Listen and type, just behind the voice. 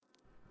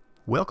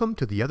Welcome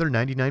to the other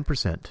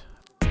 99%.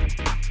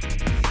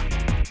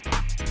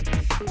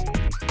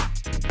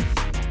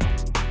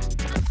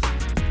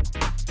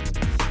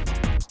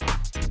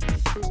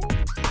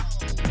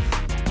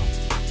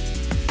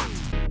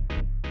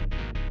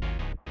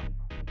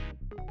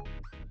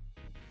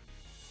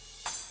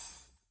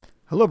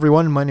 Hello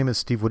everyone, my name is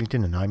Steve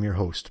Whittington and I'm your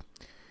host.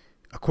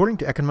 According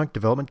to Economic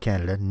Development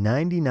Canada,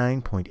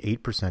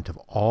 99.8% of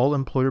all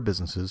employer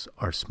businesses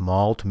are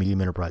small to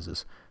medium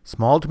enterprises.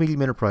 Small to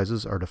medium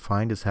enterprises are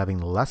defined as having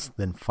less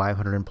than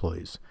 500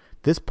 employees.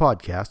 This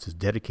podcast is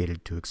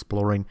dedicated to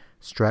exploring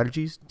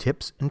strategies,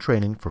 tips, and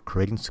training for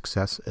creating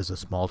success as a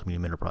small to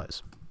medium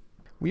enterprise.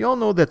 We all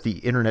know that the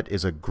internet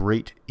is a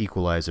great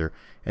equalizer,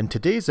 and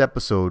today's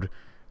episode,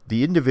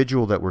 the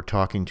individual that we're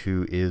talking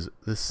to is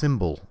the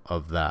symbol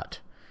of that.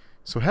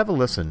 So have a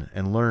listen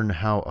and learn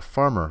how a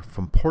farmer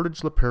from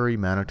Portage la Prairie,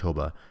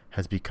 Manitoba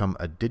has become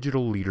a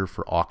digital leader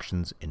for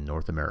auctions in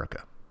North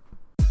America.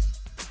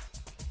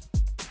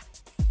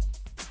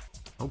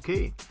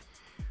 Okay,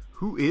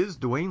 who is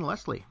Dwayne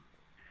Leslie?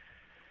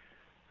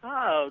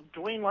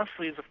 Dwayne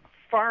Leslie is a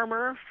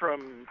farmer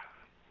from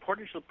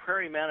Portage la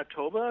Prairie,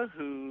 Manitoba,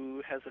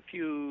 who has a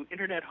few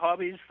internet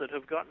hobbies that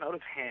have gotten out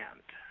of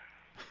hand.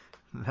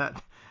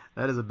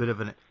 That is a bit of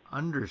an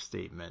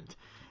understatement.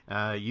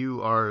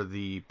 You are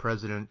the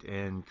president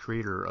and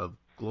creator of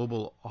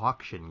Global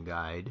Auction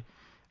Guide,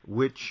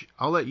 which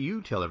I'll let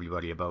you tell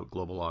everybody about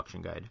Global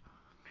Auction Guide.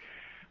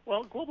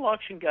 Well,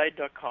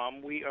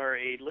 globalauctionguide.com, we are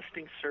a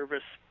listing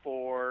service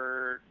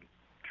for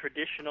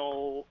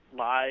traditional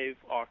live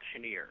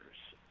auctioneers.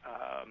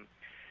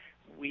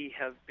 We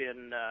have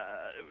been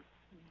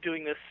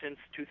doing this since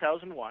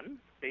 2001,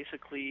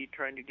 basically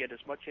trying to get as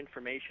much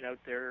information out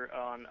there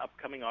on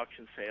upcoming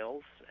auction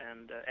sales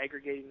and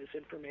aggregating this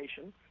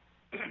information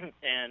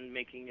and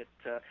making it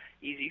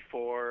easy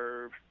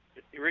for,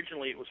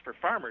 originally it was for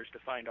farmers to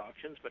find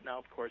auctions, but now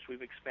of course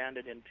we've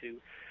expanded into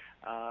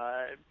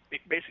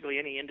basically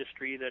any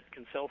industry that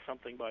can sell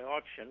something by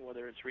auction,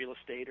 whether it's real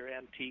estate or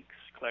antiques,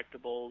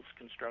 collectibles,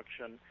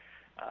 construction,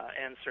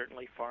 and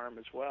certainly farm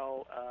as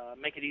well.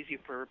 Make it easy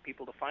for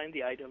people to find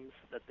the items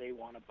that they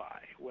want to buy,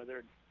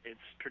 whether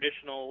it's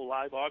traditional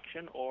live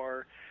auction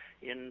or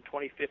in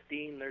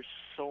 2015, there's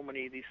so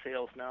many of these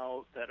sales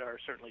now that are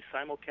certainly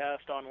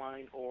simulcast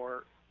online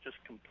or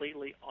just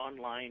completely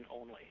online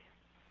only.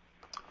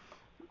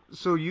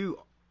 So you,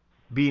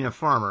 being a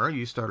farmer,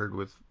 you started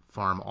with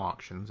farm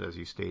auctions, as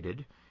you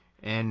stated,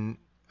 and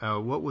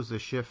what was the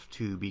shift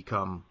to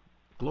become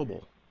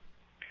global?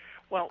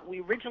 Well,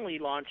 we originally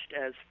launched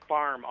as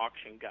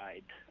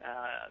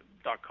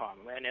farmauctionguide.com,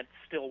 and it's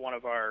still one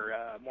of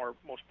our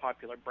most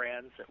popular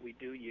brands that we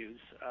do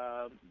use.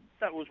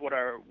 That was what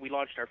we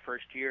launched our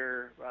first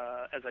year,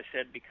 as I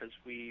said, because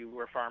we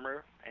were a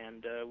farmer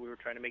and we were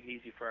trying to make it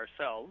easy for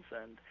ourselves.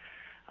 And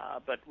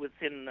but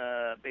within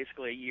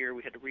basically a year,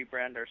 we had to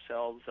rebrand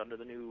ourselves under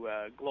the new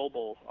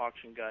Global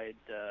Auction Guide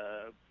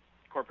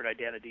corporate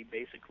identity,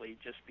 basically,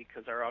 just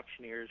because our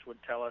auctioneers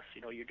would tell us,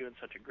 you're doing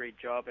such a great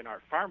job in our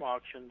farm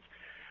auctions.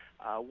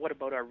 What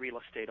about our real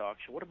estate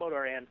auction? What about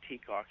our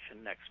antique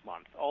auction next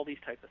month? All these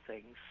type of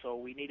things. So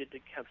we needed to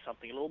have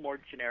something a little more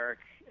generic,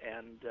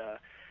 and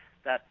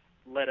that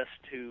led us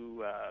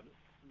to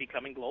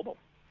becoming global.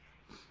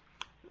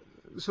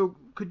 So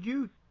could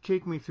you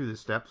take me through the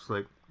steps?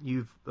 Like,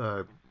 you've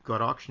got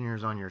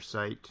auctioneers on your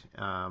site.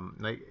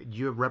 Do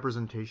you have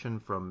representation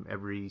from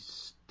every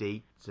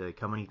state?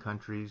 How many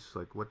countries?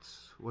 Like,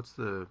 what's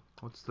the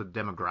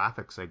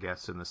demographics, I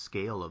guess, and the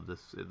scale of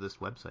this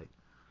website?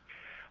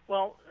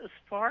 Well, as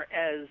far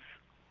as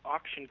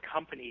auction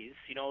companies,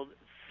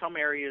 some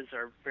areas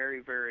are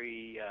very,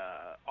 very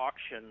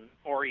auction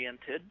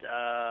oriented.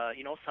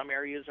 Some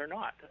areas are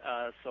not.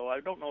 So I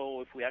don't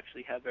know if we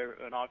actually have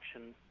an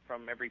auction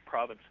from every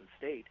province and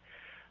state.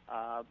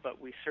 But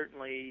we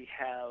certainly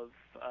have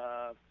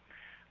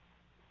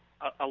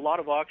a lot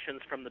of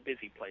auctions from the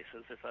busy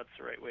places, if that's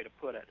the right way to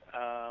put it.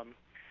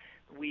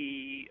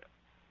 We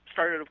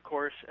started, of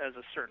course, as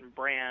a certain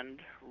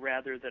brand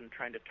rather than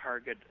trying to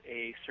target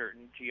a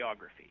certain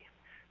geography.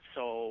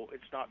 So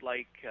it's not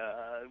like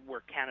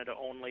we're Canada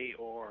only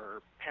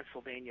or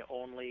Pennsylvania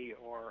only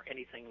or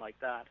anything like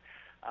that.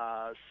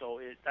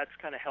 So that's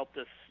kind of helped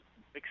us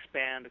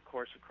expand, of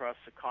course, across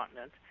the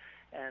continent.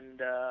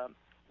 And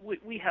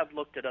we have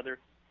looked at other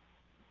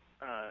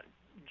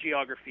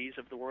geographies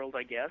of the world,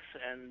 I guess,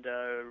 and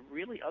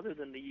really other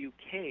than the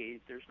UK,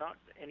 there's not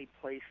any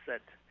place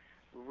that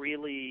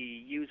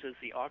really uses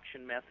the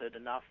auction method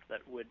enough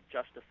that would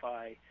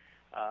justify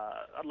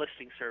a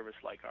listing service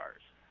like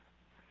ours.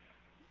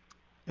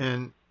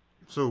 And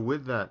so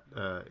with that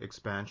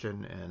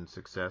expansion and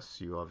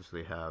success, you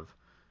obviously have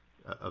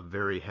a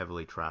very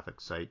heavily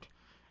trafficked site.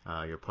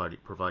 You're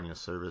providing a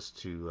service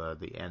to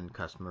the end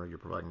customer. You're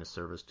providing a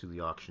service to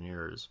the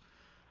auctioneers.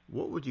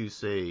 What would you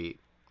say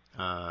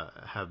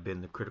have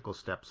been the critical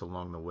steps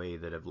along the way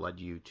that have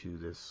led you to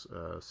this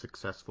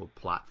successful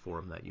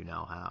platform that you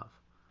now have?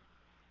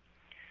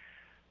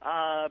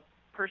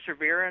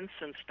 perseverance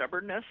and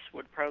stubbornness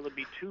would probably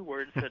be two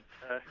words that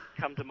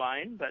come to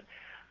mind. But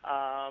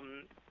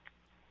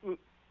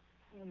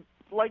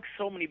like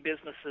so many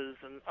businesses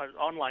and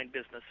online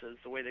businesses,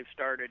 the way they've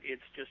started,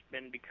 it's just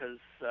been because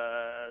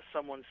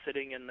someone's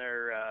sitting in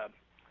their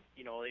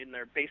in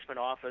their basement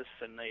office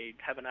and they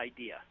have an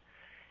idea.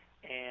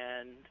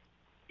 And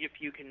if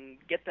you can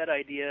get that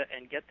idea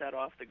and get that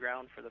off the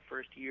ground for the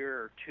first year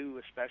or two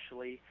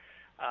especially,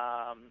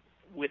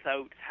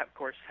 without, of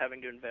course,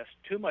 having to invest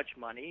too much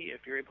money,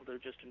 if you're able to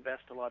just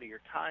invest a lot of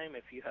your time,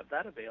 if you have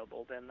that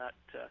available, then that,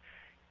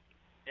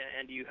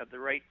 and you have the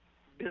right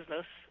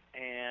business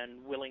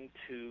and willing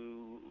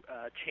to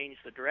change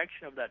the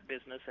direction of that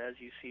business as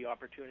you see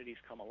opportunities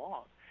come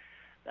along,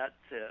 that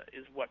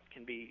is what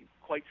can be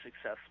quite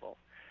successful.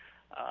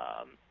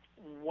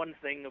 One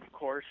thing, of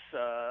course,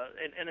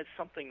 and it's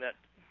something that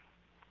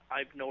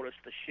I've noticed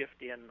the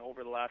shift in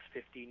over the last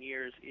 15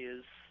 years,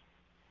 is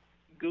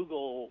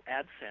Google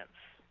AdSense.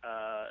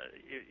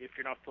 If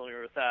you're not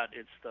familiar with that,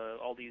 it's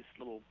all these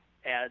little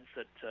ads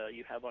that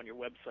you have on your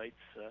websites,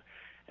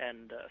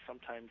 and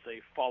sometimes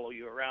they follow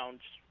you around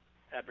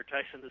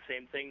advertising the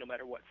same thing no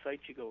matter what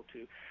site you go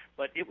to.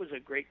 But it was a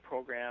great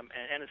program,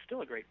 and it's still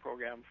a great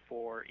program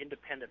for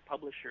independent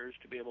publishers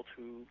to be able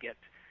to get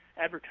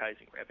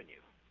advertising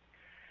revenue.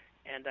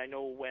 And I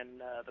know when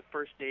the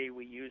first day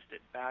we used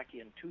it back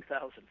in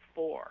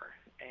 2004,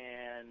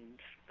 and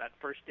that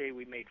first day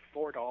we made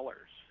 $4.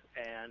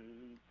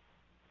 And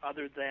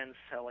other than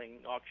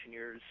selling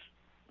auctioneers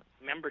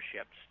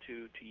memberships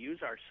to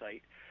use our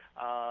site,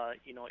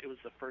 it was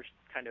the first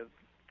kind of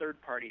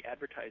third-party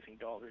advertising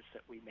dollars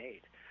that we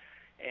made.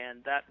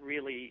 And that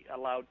really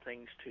allowed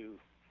things to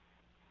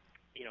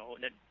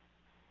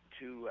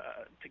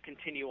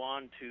continue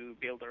on, to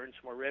be able to earn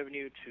some more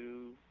revenue,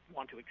 to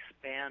want to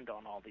expand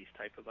on all these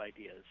type of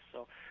ideas.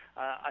 So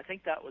I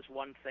think that was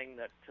one thing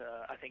that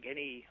I think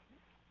any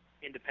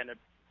independent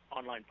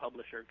online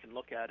publisher can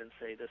look at and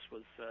say this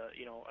was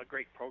a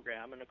great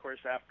program. And of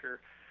course,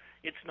 after,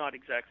 it's not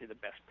exactly the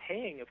best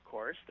paying, of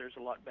course. There's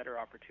a lot better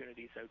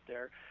opportunities out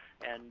there,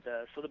 and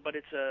but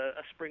it's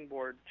a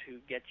springboard to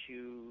get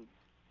you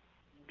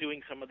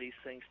doing some of these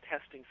things,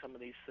 testing some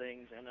of these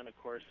things, and then of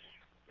course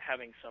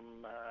having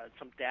some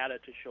data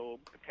to show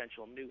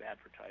potential new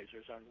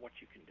advertisers on what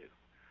you can do.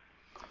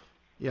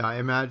 Yeah, I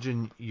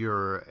imagine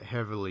you're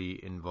heavily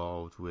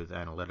involved with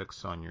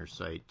analytics on your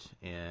site,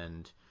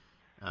 and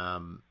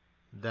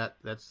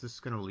that's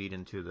just going to lead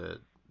into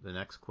the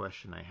next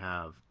question I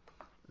have.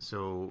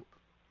 So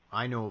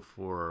I know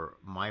for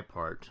my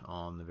part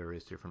on the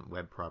various different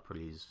web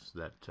properties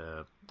that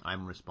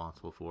I'm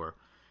responsible for,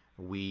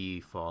 we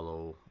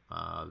follow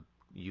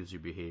user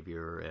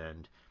behavior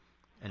and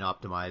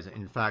optimize.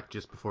 In fact,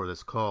 just before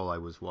this call, I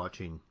was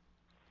watching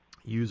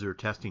user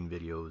testing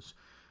videos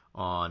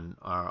on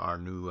our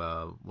new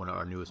one of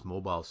our newest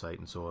mobile site,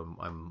 and so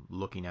I'm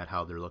looking at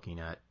how they're looking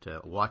at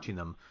watching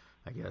them,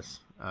 I guess,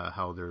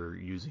 how they're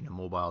using a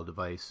mobile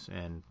device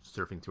and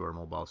surfing through our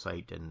mobile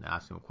site and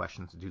asking them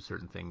questions to do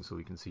certain things, so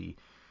we can see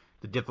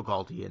the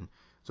difficulty. And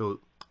so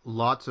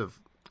lots of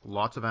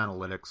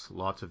analytics,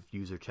 lots of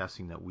user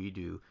testing that we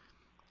do.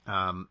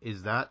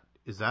 Is that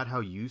how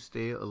you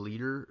stay a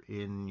leader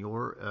in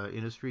your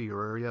industry,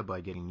 your area,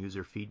 by getting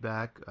user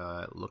feedback,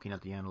 looking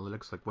at the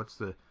analytics? Like, what's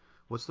the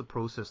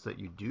process that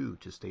you do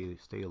to stay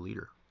a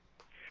leader?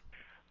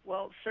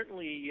 Well,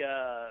 certainly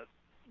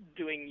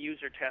doing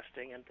user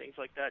testing and things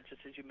like that,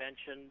 just as you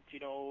mentioned,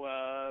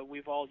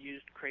 we've all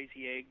used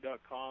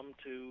crazyegg.com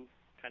to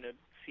kind of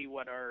see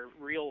what our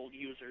real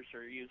users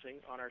are using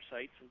on our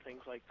sites and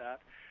things like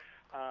that.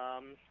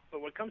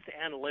 But when it comes to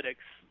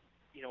analytics,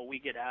 we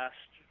get asked,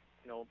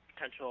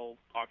 potential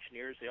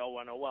auctioneers, they all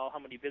want to know, well, how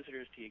many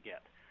visitors do you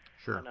get?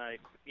 Sure. And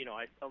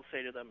I'll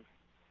say to them,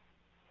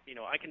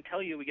 I can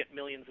tell you we get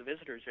millions of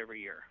visitors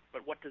every year,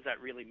 but what does that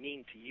really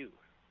mean to you?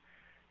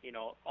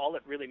 All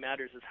that really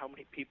matters is how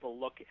many people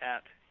look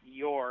at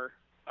your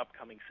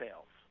upcoming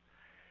sales.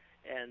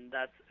 And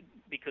that's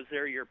because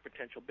they're your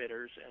potential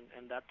bidders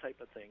and that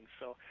type of thing.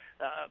 So,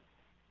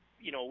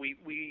 you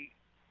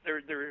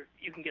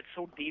can get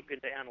so deep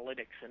into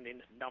analytics and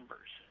into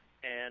numbers,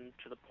 and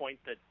to the point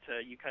that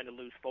you kind of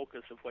lose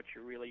focus of what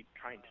you're really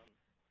trying to do.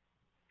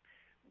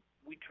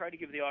 We try to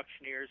give the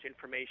auctioneers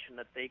information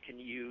that they can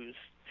use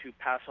to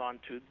pass on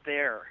to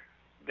their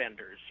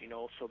vendors,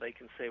 so they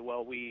can say,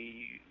 well,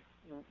 we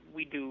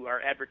do our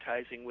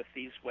advertising with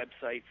these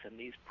websites and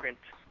these print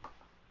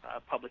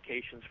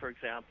publications, for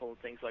example, and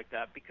things like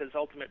that, because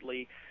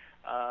ultimately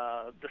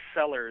the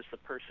seller is the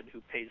person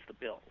who pays the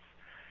bills,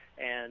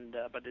 and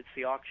but it's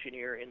the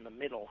auctioneer in the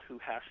middle who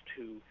has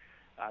to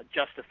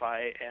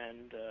justify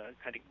and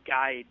kind of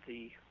guide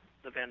the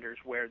vendors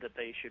where that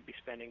they should be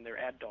spending their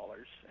ad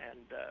dollars,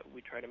 and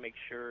we try to make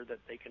sure that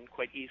they can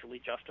quite easily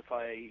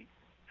justify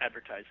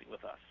advertising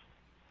with us.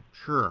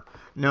 Sure.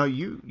 Now,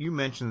 you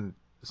mentioned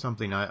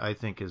something I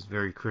think is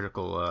very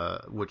critical,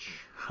 which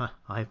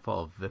I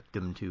fall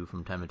victim to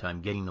from time to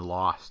time, getting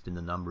lost in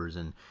the numbers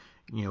and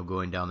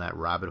going down that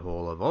rabbit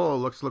hole of,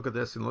 let's look at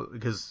this, and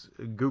because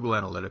Google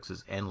Analytics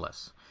is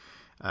endless.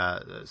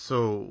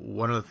 So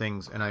one of the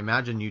things, and I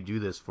imagine you do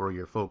this for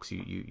your folks.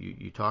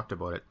 You talked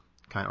about it,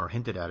 kind of, or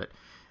hinted at it.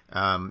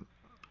 Um,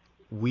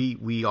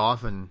 we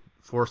often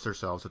force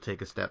ourselves to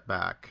take a step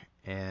back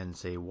and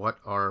say, what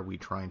are we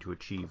trying to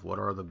achieve? What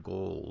are the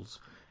goals?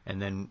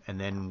 And then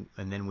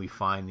we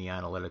find the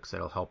analytics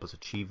that'll help us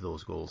achieve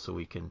those goals, so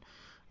we can,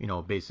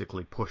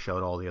 basically push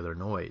out all the other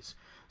noise.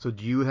 So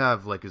do you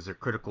have, like, is there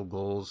critical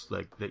goals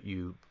like that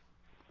you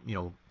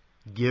know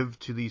give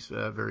to these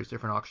various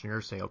different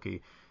auctioneers? Say,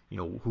 okay,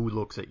 who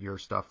looks at your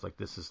stuff, like,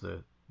 this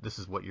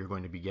is what you're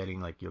going to be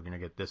getting, like, you're going to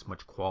get this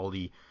much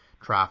quality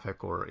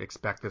traffic, or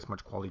expect this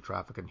much quality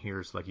traffic, and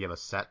here's, like, you have a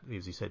set,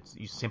 as you said,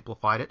 you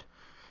simplified it.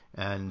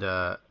 And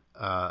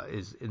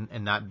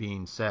and that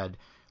being said,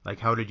 like,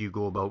 how did you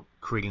go about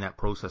creating that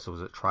process?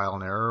 Was it trial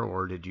and error,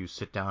 or did you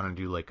sit down and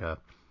do like a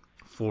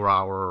 4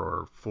 hour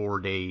or 4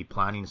 day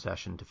planning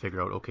session to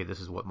figure out, okay, this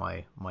is what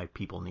my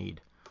people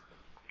need?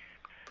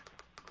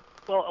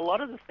 Well, a lot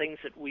of the things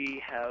that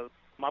we have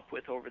come up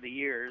with over the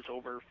years,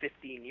 over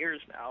 15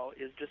 years now,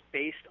 is just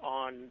based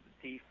on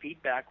the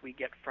feedback we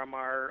get from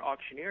our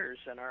auctioneers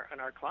and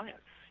our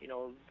clients.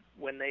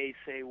 When they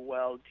say,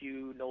 well, do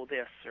you know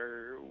this,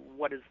 or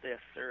what is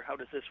this, or how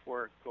does this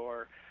work,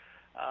 or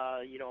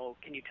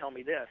can you tell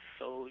me this?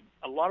 So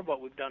a lot of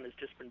what we've done has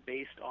just been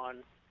based on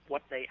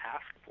what they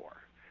ask for.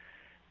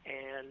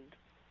 And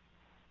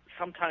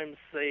sometimes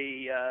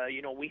they,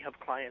 we have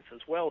clients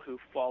as well who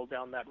fall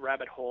down that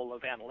rabbit hole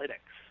of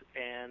analytics.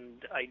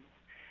 And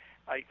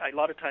a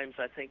lot of times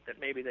I think that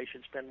maybe they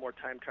should spend more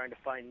time trying to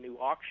find new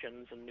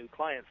auctions and new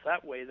clients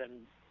that way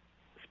than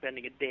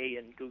spending a day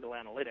in Google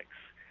Analytics,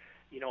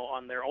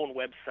 on their own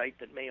website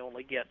that may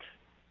only get,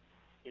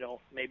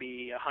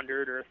 maybe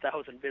 100 or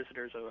 1,000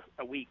 visitors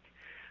a week.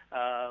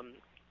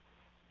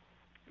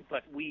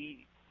 But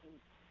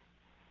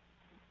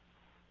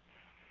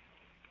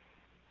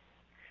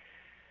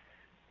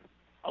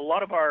a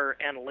lot of our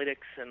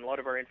analytics and a lot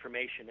of our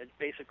information, it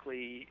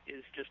basically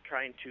is just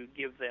trying to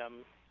give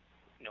them,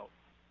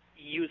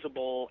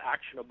 usable,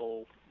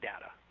 actionable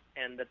data,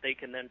 and that they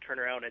can then turn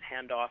around and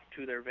hand off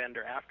to their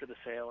vendor after the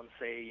sale and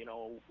say,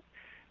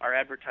 our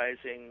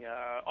advertising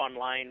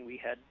online, we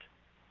had,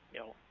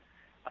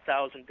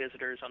 1,000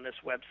 visitors on this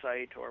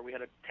website, or we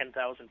had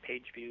 10,000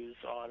 page views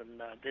on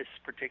this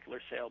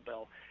particular sale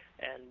bill,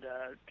 and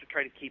to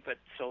try to keep it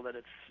so that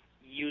it's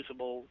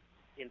usable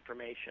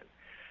information.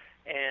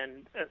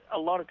 And a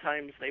lot of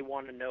times they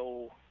want to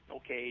know,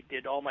 okay,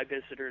 did all my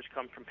visitors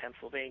come from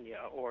Pennsylvania,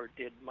 or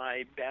did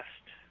my best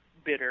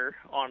bidder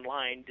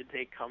online, did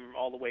they come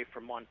all the way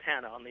from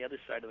Montana on the other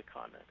side of the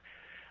continent?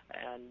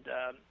 And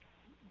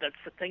that's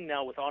the thing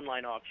now with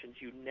online auctions.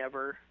 You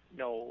never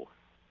know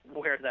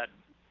where that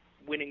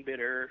winning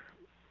bidder,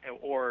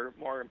 or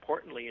more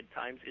importantly at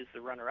times, is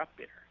the runner-up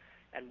bidder.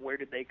 And where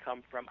did they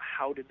come from?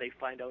 How did they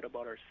find out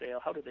about our sale?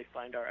 How did they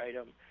find our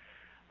item?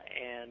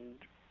 And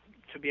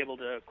to be able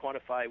to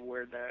quantify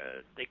where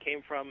they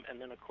came from, and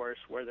then, of course,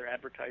 where their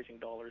advertising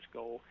dollars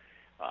go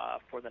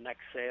for the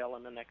next sale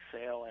and the next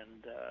sale,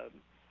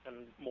 and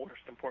most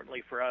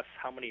importantly for us,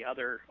 how many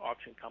other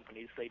auction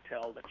companies they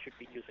tell that should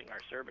be using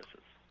our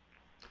services.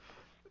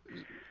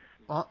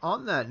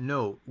 On that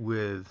note,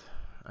 with,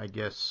 I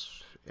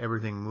guess,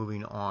 everything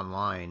moving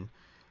online,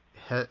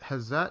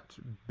 has that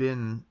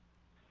been,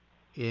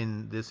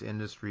 in this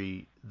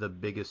industry, the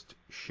biggest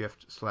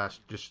shift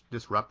 /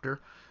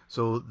 disruptor?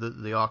 So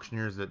the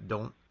auctioneers that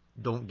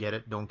don't get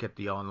it, don't get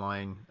the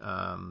online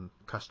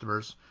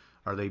customers,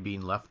 are they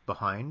being left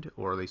behind,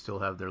 or they still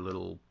have their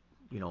little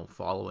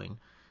following?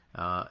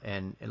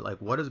 And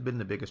like, what has been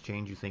the biggest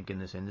change, you think, in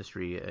this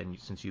industry, and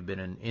since you've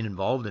been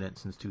involved in it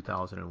since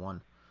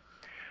 2001?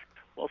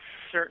 Well,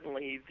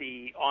 certainly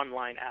the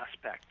online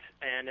aspect,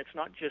 and it's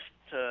not just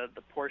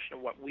the portion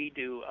of what we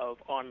do of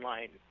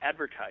online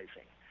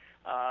advertising.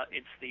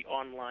 It's the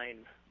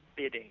online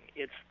bidding.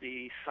 It's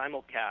the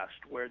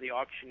simulcast, where the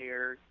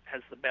auctioneer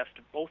has the best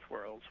of both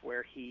worlds,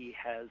 where he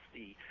has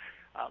the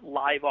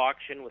live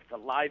auction with the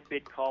live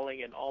bid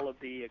calling and all of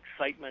the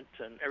excitement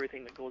and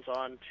everything that goes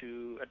on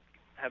to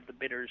have the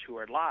bidders who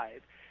are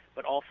live,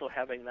 but also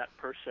having that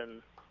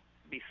person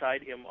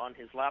beside him on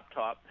his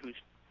laptop who's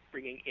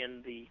bringing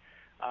in the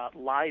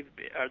live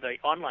or the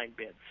online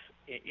bids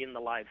in the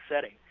live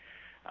setting.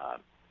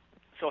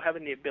 So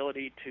having the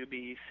ability to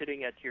be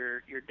sitting at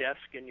your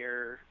desk in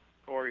your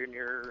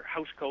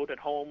house coat at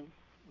home,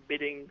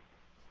 bidding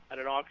at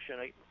an auction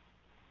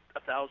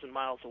 1,000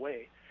 miles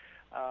away,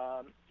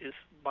 is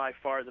by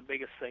far the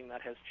biggest thing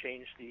that has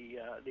changed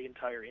the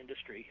entire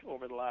industry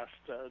over the last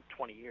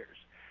 20 years.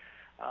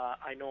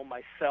 I know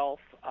myself,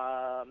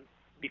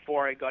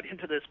 before I got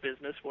into this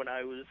business, when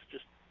I was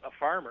just a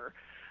farmer,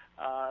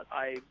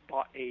 I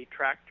bought a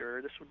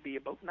tractor. This would be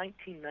about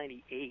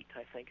 1998,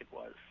 I think it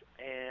was.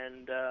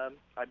 And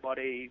I bought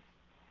a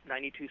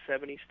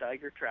 9270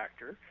 Steiger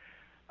tractor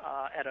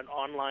at an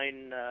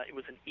online, it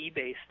was an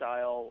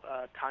eBay-style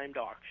timed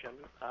auction,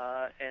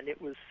 and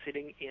it was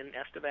sitting in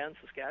Estevan,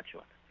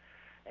 Saskatchewan.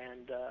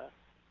 And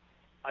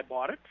I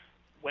bought it,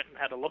 went and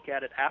had a look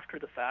at it after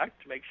the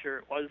fact to make sure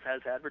it was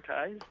as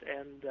advertised,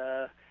 and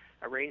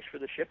arranged for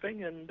the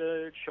shipping, and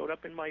it showed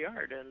up in my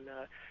yard. And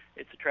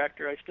it's a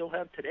tractor I still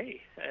have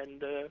today.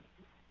 And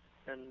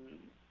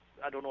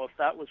I don't know if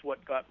that was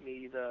what got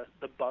me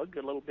the bug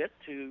a little bit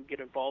to get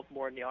involved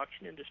more in the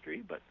auction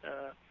industry, but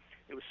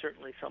it was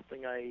certainly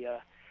something I,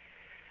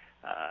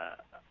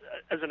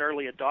 as an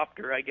early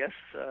adopter, I guess,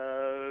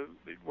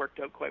 it worked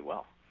out quite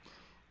well.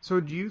 So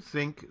do you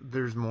think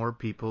there's more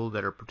people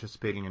that are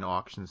participating in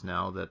auctions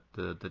now that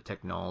the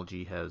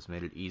technology has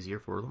made it easier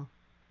for them?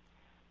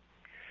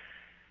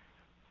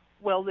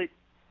 Well,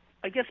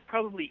 I guess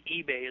probably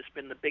eBay has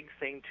been the big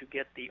thing to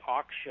get the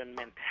auction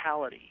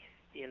mentality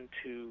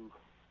into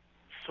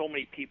so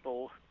many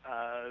people,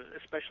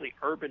 especially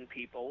urban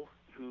people,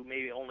 who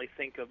maybe only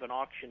think of an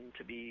auction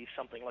to be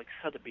something like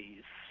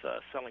Sotheby's,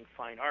 selling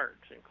fine art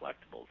and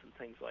collectibles and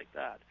things like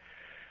that.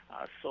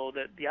 So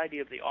that the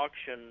idea of the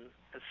auction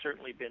has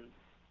certainly been,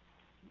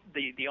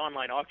 the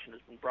online auction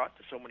has been brought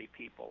to so many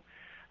people.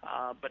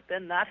 But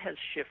then that has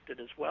shifted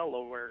as well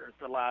over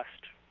the last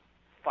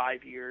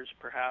 5 years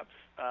perhaps,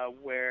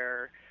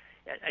 where,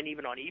 and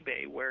even on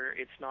eBay, where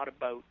it's not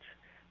about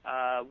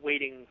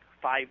waiting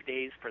 5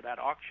 days for that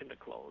auction to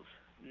close.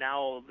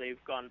 Now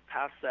they've gone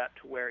past that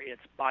to where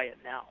it's buy it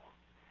now.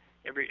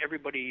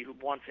 Everybody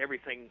wants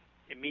everything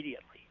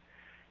immediately.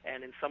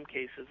 And in some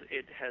cases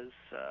it has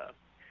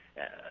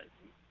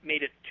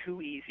made it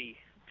too easy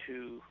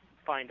to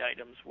find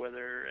items,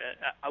 whether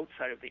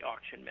outside of the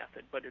auction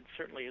method, but it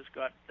certainly has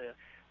got the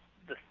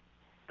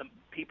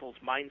people's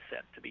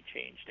mindset to be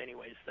changed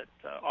anyways, that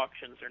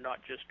auctions are not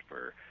just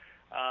for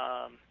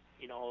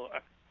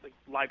like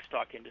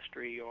livestock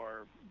industry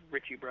or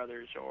Ritchie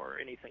Brothers or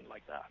anything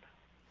like that.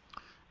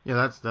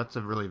 Yeah, that's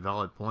a really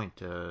valid point.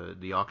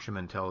 The auction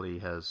mentality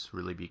has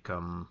really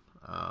become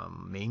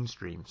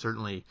mainstream.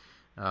 Certainly,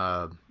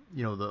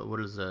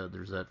 there's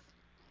that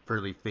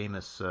fairly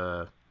famous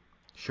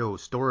show,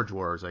 Storage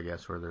Wars, I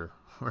guess, where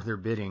they're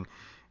bidding,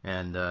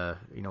 and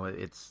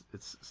it's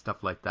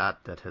stuff like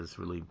that has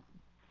really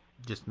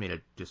just made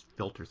it just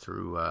filter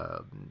through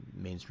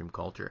mainstream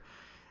culture.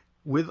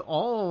 With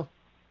all,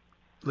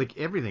 like,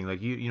 everything,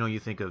 like you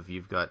think of,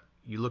 you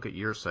look at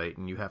your site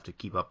and you have to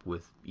keep up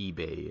with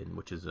eBay, and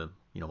which is a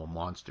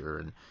monster,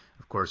 and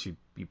of course you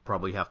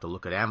probably have to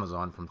look at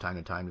Amazon from time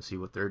to time to see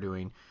what they're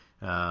doing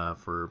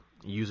for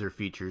user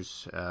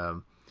features.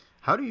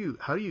 How do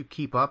you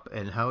keep up,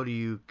 and how do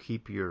you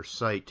keep your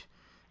site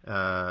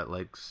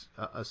like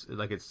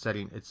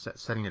it's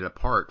setting it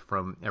apart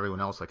from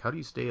everyone else? Like, how do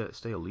you stay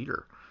a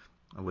leader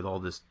with all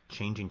this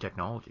changing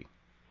technology?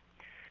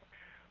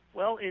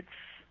 Well,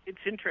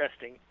 it's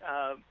interesting.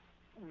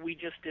 We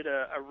just did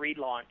a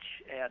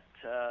relaunch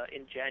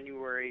in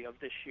January of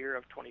this year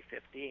of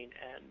 2015,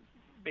 and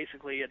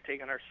basically had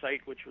taken our site,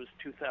 which was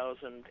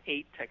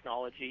 2008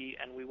 technology,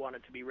 and we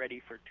wanted to be ready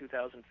for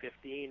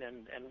 2015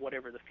 and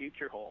whatever the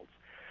future holds.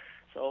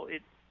 So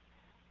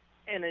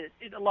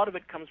a lot of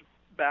it comes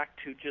back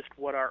to just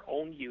what our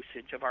own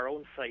usage of our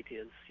own site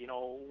is.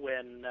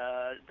 When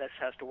this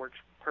has to work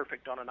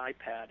perfect on an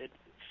iPad, it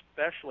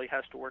especially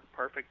has to work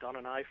perfect on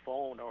an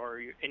iPhone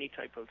or any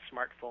type of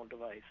smartphone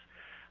device.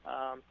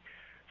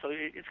 So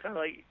it's kind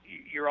of like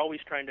you're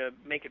always trying to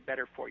make it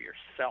better for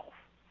yourself.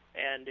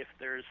 And if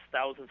there's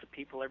thousands of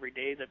people every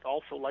day that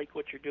also like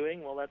what you're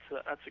doing, well,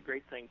 that's a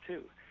great thing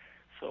too.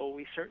 So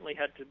we certainly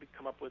had to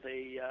come up with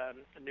a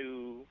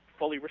new,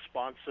 fully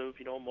responsive,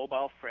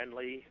 mobile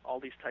friendly, all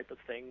these type of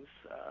things.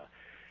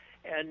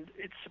 And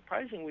it's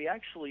surprising, we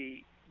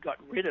actually got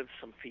rid of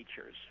some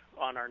features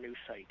on our new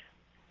site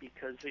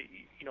because,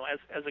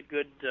 as a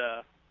good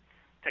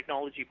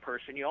technology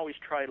person, you always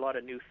try a lot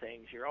of new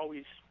things. You're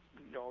always,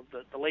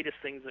 the latest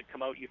things that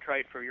come out, you try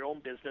it for your own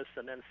business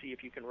and then see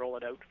if you can roll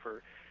it out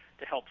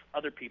to help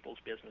other people's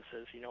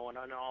businesses, and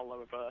on all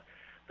of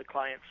the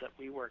clients that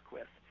we work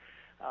with.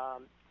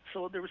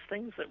 So there was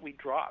things that we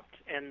dropped,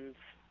 and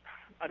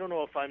I don't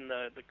know if I'm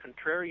the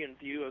contrarian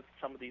view of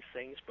some of these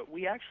things, but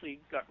we actually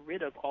got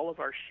rid of all of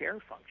our share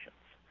functions.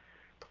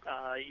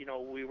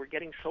 We were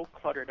getting so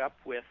cluttered up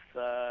with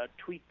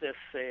tweet this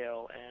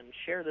sale and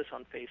share this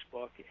on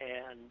Facebook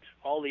and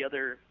all the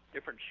other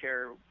different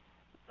share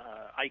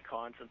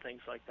icons and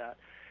things like that.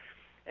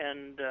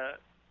 And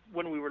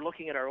when we were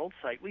looking at our old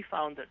site, we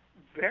found that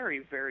very,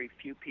 very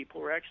few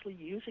people were actually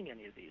using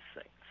any of these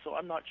things. So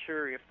I'm not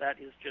sure if that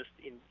is just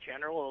in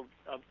general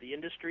of the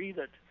industry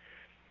that,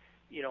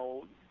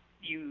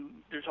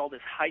 there's all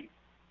this hype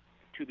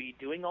to be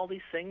doing all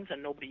these things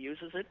and nobody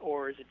uses it,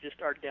 or is it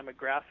just our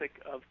demographic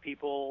of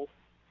people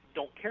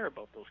don't care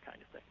about those kind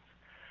of things?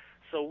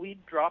 So we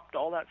dropped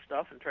all that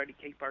stuff and tried to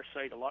keep our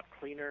site a lot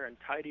cleaner and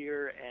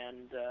tidier,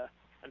 and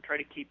try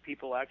to keep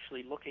people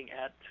actually looking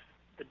at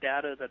the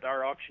data that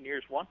our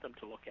auctioneers want them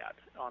to look at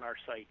on our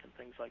site and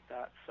things like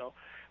that. So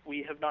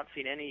we have not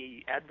seen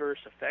any adverse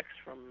effects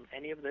from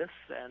any of this,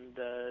 and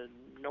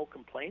no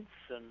complaints,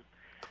 and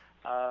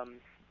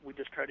we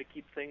just try to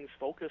keep things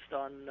focused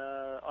on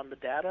the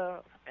data.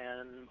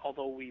 And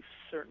although we've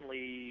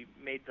certainly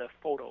made the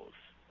photos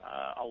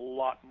a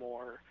lot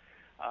more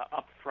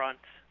up front,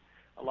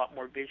 a lot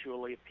more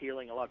visually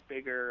appealing, a lot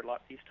bigger,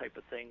 these type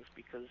of things,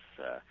 because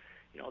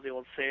the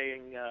old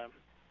saying,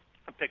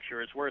 a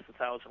picture is worth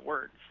 1,000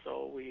 words.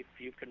 So if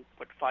you can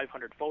put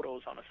 500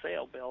 photos on a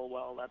sale bill,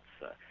 well,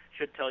 that's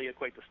should tell you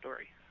quite the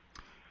story.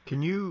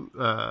 Can you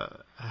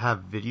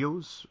have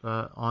videos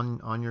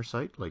on your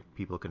site? Like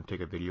people can take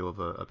a video of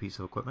a piece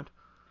of equipment?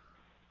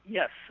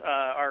 Yes,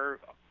 our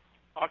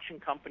auction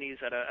companies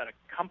at a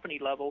company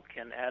level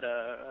can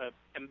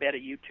embed a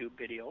YouTube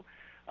video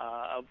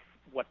of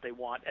what they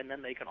want, and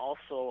then they can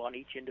also, on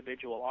each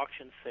individual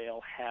auction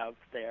sale, have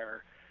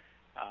their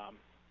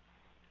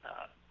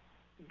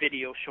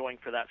video showing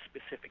for that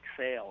specific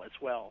sale as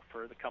well,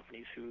 for the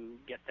companies who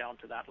get down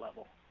to that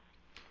level.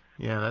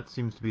 Yeah, that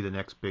seems to be the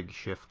next big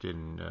shift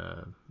in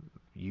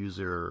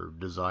user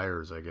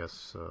desires, I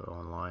guess,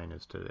 online,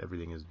 is to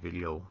everything is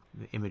video.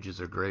 The images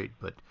are great,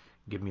 but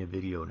give me a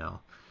video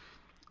now.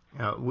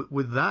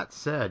 With that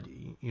said,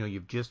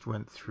 you've just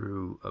went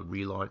through a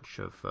relaunch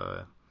of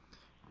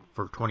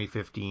for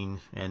 2015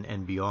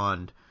 and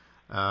beyond,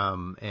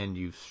 and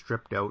you've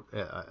stripped out.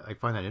 I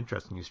find that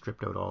interesting. You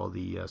stripped out all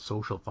the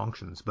social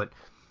functions, but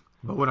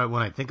when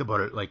I think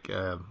about it, like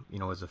as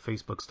a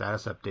Facebook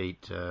status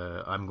update,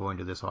 I'm going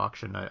to this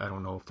auction. I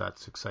don't know if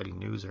that's exciting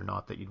news or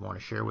not that you'd want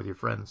to share with your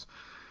friends,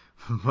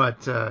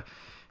 but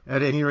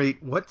at any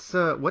rate, what's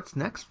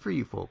next for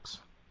you folks?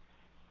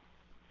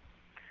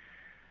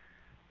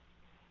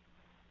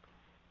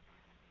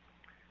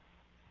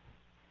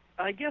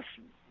 I guess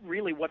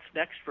really what's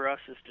next for us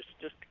is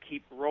just to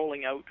keep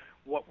rolling out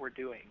what we're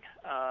doing.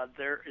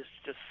 There is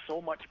just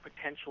so much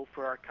potential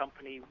for our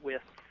company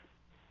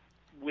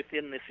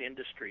within this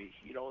industry.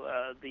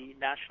 The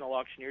National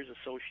Auctioneers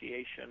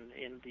Association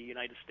in the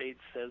United States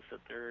says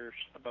that there's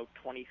about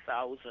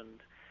 20,000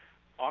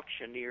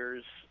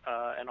 auctioneers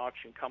and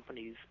auction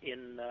companies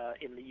in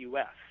the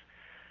U.S.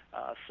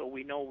 So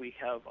we know we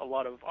have a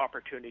lot of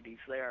opportunities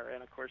there,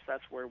 and of course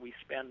that's where we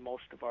spend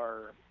most of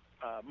our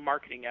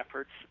marketing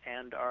efforts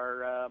and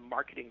our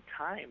marketing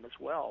time as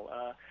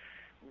well.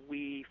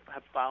 We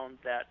have found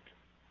that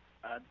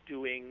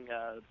doing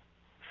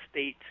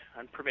state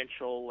and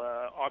provincial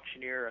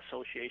auctioneer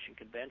association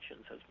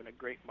conventions has been a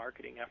great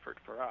marketing effort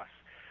for us,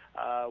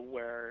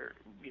 where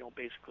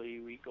basically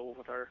we go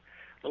with our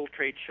little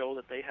trade show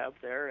that they have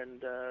there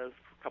and for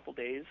a couple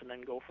days, and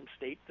then go from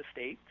state to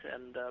state,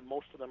 and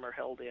most of them are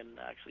held in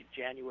actually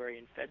January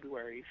and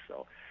February.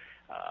 So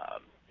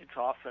it's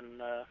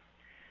often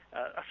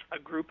a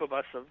group of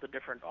us of the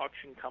different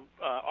auction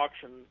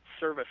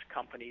service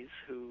companies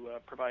who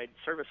provide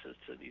services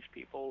to these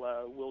people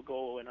will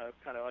go in a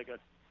kind of like a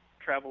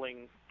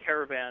traveling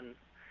caravan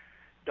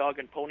dog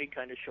and pony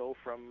kind of show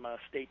from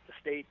state to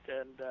state,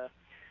 and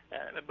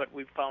but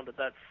we've found that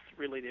that's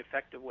really the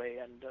effective way,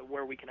 and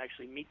where we can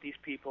actually meet these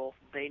people.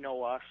 They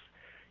know us.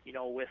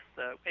 With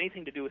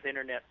anything to do with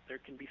internet, there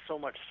can be so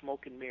much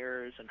smoke and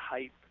mirrors and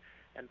hype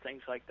and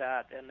things like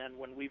that. And then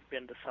when we've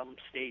been to some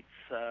states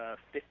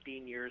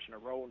 15 years in a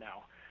row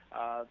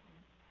now,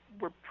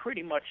 we're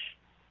pretty much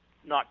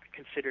not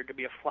considered to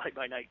be a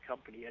fly-by-night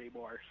company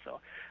anymore. So,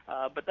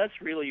 but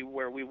that's really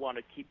where we want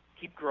to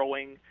keep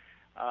growing.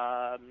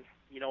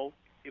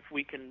 If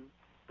we can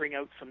bring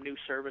out some new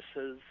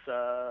services,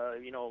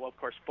 of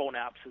course, phone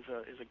apps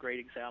is a great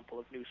example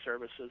of new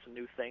services and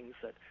new things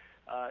that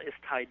is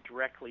tied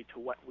directly to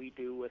what we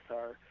do with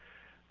our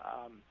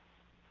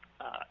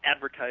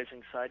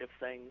advertising side of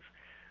things.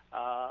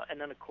 And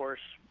then, of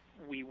course,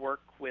 we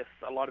work with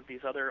a lot of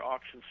these other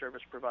auction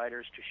service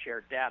providers to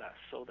share data,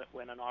 so that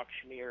when an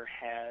auctioneer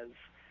has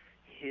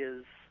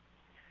his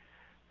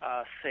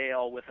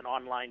sale with an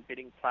online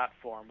bidding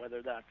platform,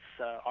 whether that's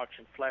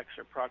Auction Flex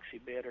or Proxy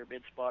Bid or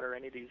BidSpot or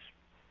any of these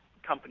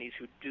companies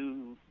who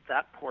do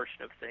that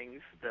portion of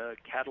things, the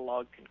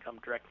catalog can come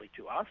directly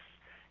to us.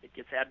 It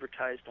gets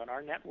advertised on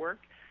our network.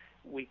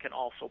 We can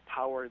also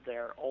power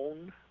their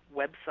own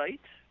website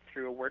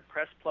through a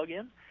WordPress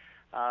plugin,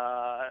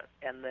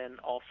 and then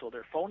also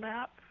their phone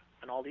app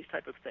and all these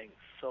type of things.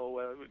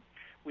 So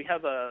we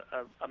have a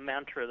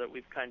mantra that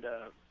we've kind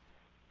of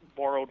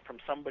borrowed from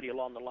somebody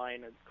along the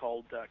line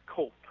called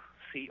COPE,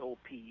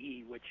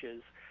 C-O-P-E, which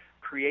is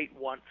create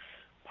once,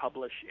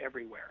 publish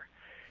everywhere.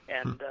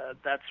 And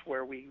that's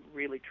where we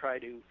really try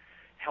to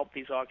help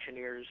these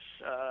auctioneers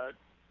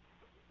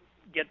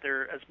get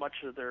as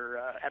much of their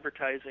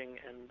advertising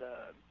and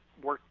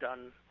work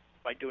done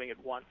by doing it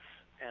once,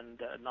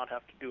 and not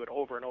have to do it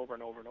over and over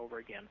and over and over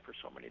again for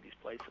so many of these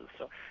places.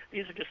 So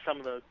these are just some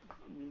of the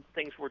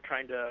things we're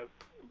trying to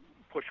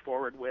push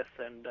forward with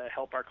and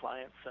help our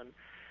clients.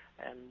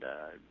 And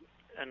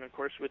of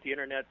course, with the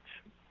internet,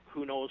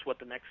 who knows what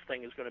the next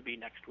thing is going to be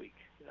next week.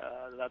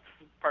 That's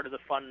part of the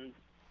fun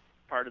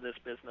part of this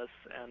business,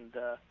 and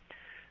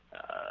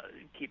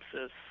keeps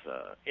us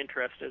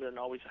interested and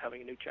always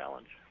having a new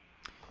challenge.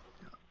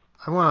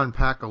 I want to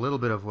unpack a little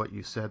bit of what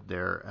you said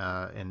there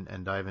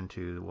and dive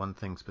into one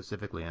thing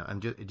specifically. I'm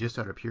just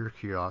out of pure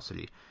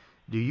curiosity.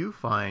 Do you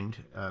find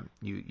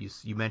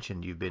you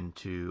mentioned you've been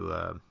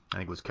to I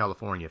think it was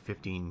California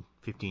 15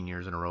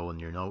 years in a row,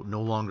 and you're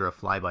no longer a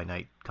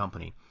fly-by-night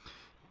company.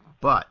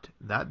 But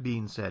that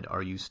being said,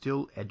 are you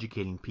still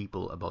educating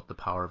people about the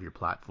power of your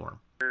platform?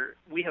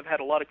 We have had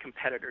a lot of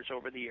competitors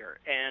over the year,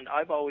 and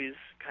I've always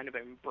kind of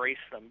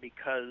embraced them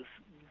because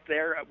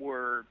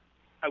we're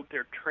out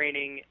there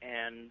training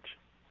and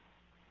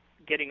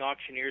getting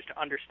auctioneers to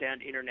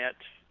understand internet,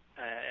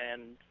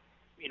 and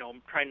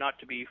trying not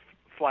to be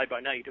fly by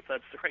night, if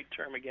that's the right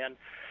term again.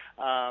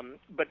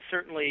 But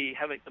certainly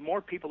the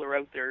more people are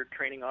out there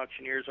training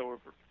auctioneers over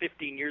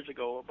 15 years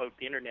ago about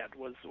the internet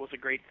was a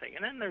great thing.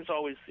 And then there's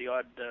always the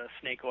odd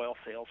snake oil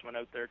salesman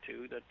out there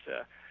too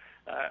that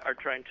are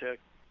trying to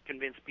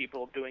convince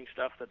people of doing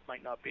stuff that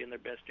might not be in their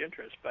best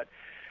interest. But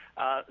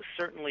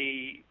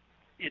certainly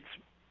it's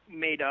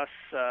made us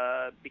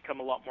become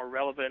a lot more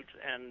relevant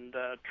and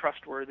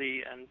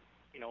trustworthy, and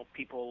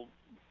people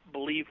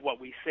believe what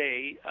we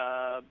say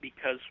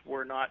because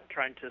we're not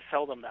trying to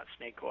sell them that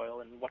snake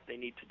oil and what they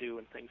need to do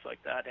and things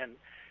like that. And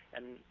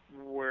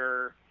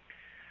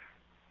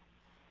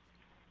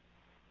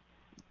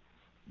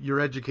you're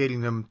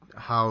educating them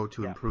how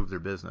to improve their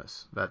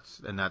business.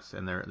 And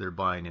they're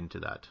buying into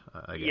that,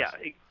 I guess.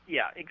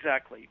 Yeah,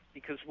 exactly.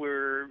 Because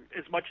we're,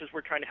 as much as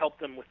we're trying to help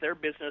them with their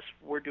business,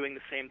 we're doing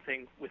the same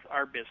thing with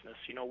our business.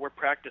 We're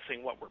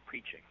practicing what we're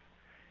preaching,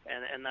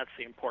 and that's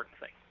the important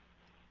thing.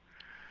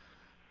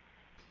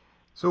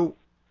 So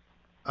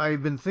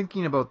I've been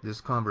thinking about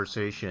this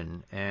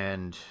conversation,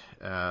 and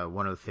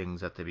one of the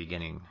things at the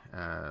beginning,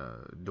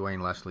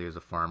 Dwayne Leslie is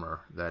a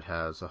farmer that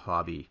has a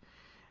hobby,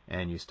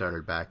 and you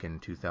started back in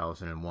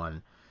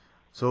 2001.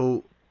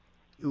 So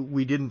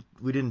we didn't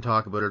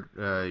talk about it.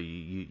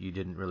 You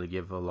didn't really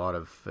give a lot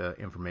of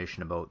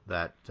information about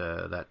that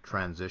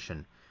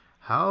transition.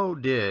 How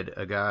did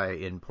a guy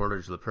in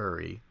Portage la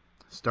Prairie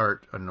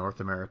start a North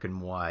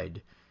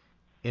American-wide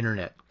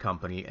internet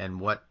company, and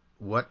what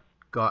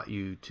got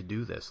you to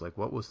do this? Like,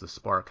 what was the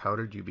spark? How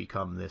did you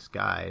become this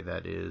guy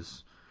that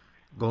is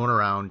going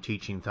around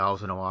teaching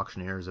thousands of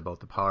auctioneers about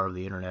the power of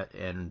the internet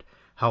and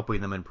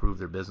helping them improve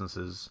their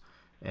businesses?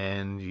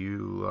 And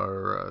you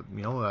are,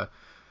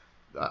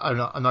 I'm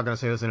not going to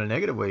say this in a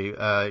negative way.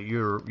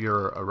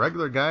 You're a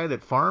regular guy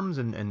that farms,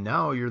 and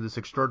now you're this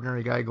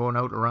extraordinary guy going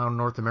out around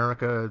North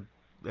America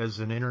as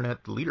an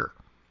internet leader.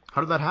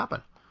 How did that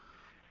happen?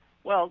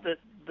 Well, the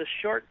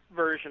short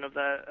version of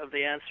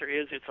the answer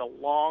is it's a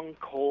long,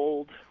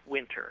 cold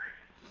winter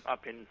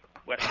up in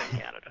Western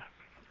Canada.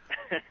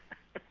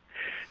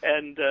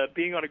 And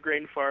being on a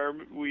grain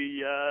farm,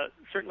 we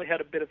certainly had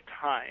a bit of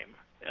time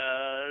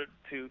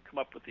to come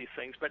up with these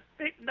things. But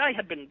I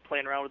had been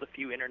playing around with a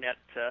few internet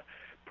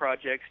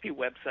projects, a few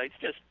websites,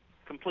 just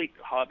complete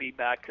hobby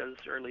back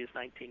as early as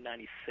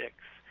 1996.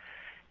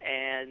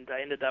 And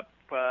I ended up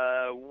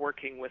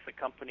working with a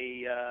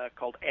company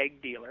called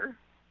Ag Dealer,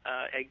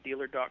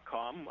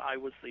 eggdealer.com. I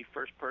was the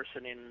first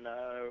person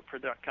for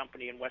that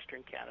company in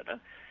Western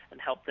Canada and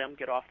helped them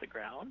get off the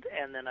ground.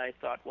 And then I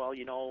thought, well,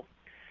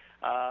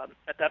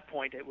 at that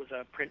point it was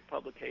a print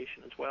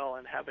publication as well,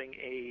 and having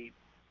a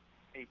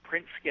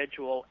print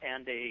schedule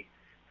and a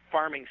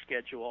farming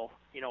schedule,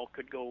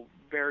 could go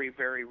very,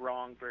 very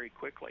wrong very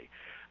quickly.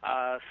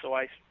 So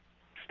I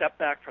stepped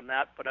back from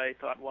that, but I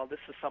thought, well, this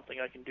is something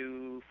I can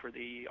do for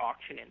the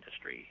auction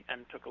industry,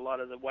 and took a lot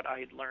of what I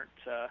had learned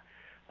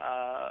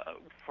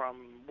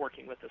from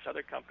working with this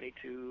other company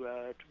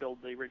to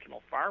build the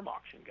original farm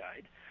auction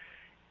guide.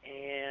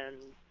 And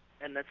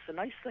that's the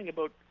nice thing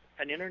about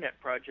an internet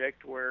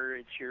project where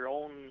it's your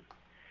own,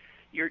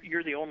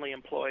 you're the only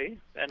employee,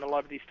 and a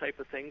lot of these type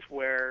of things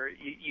where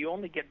you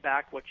only get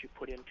back what you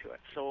put into it.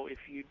 So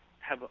if you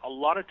have a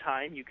lot of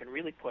time, you can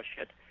really push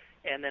it,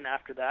 and then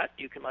after that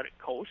you can let it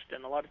coast.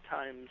 And a lot of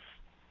times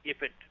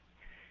if it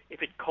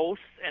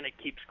coasts and it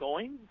keeps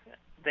going,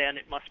 then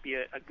it must be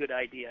a good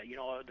idea.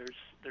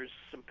 There's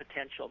some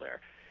potential there.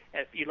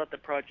 If you let the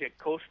project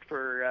coast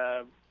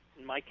for,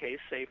 in my case,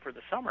 say for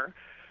the summer,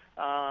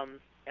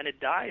 and it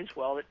dies,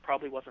 well, it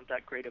probably wasn't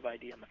that great of an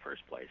idea in the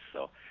first place.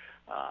 So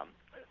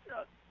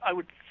I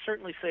would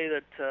certainly say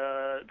that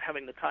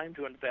having the time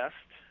to invest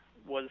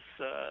was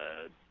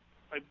a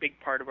big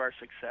part of our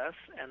success.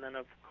 And then,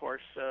 of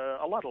course,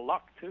 a lot of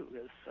luck, too,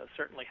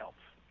 certainly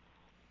helps.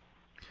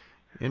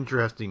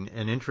 Interesting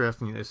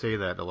to say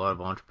that. A lot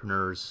of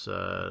entrepreneurs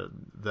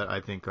that I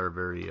think are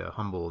very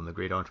humble, and the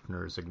great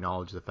entrepreneurs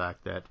acknowledge the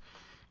fact that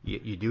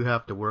you do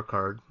have to work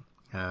hard.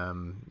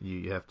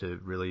 You have to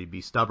really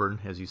be stubborn,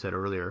 as you said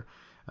earlier,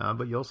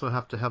 but you also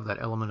have to have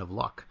that element of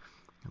luck.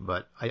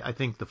 But I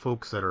think the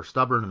folks that are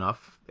stubborn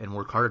enough and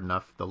work hard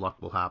enough, the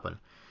luck will happen.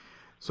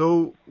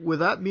 So with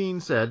that being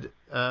said,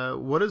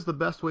 what is the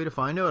best way to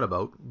find out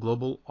about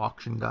Global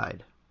Auction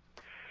Guide?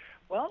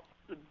 Well,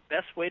 the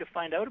best way to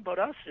find out about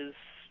us is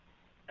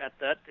at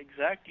that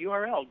exact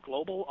URL,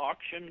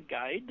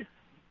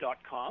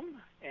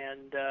 globalauctionguide.com.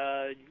 And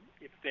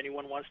if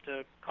anyone wants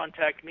to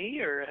contact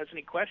me or has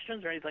any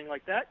questions or anything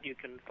like that, you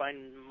can find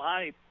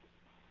my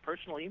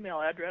personal email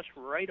address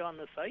right on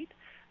the site,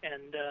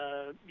 and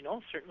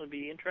certainly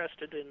be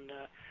interested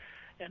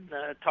in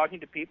talking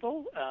to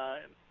people.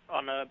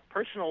 On a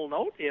personal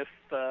note, if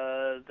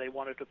they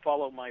wanted to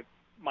follow my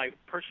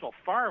personal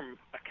farm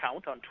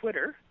account on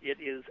Twitter, it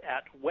is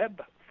at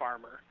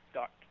webfarmer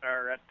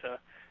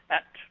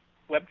at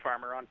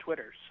webfarmer on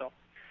Twitter. So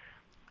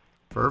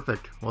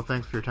perfect. Well,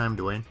 thanks for your time,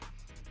 Dwayne.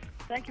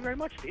 thank you very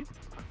much, Steve.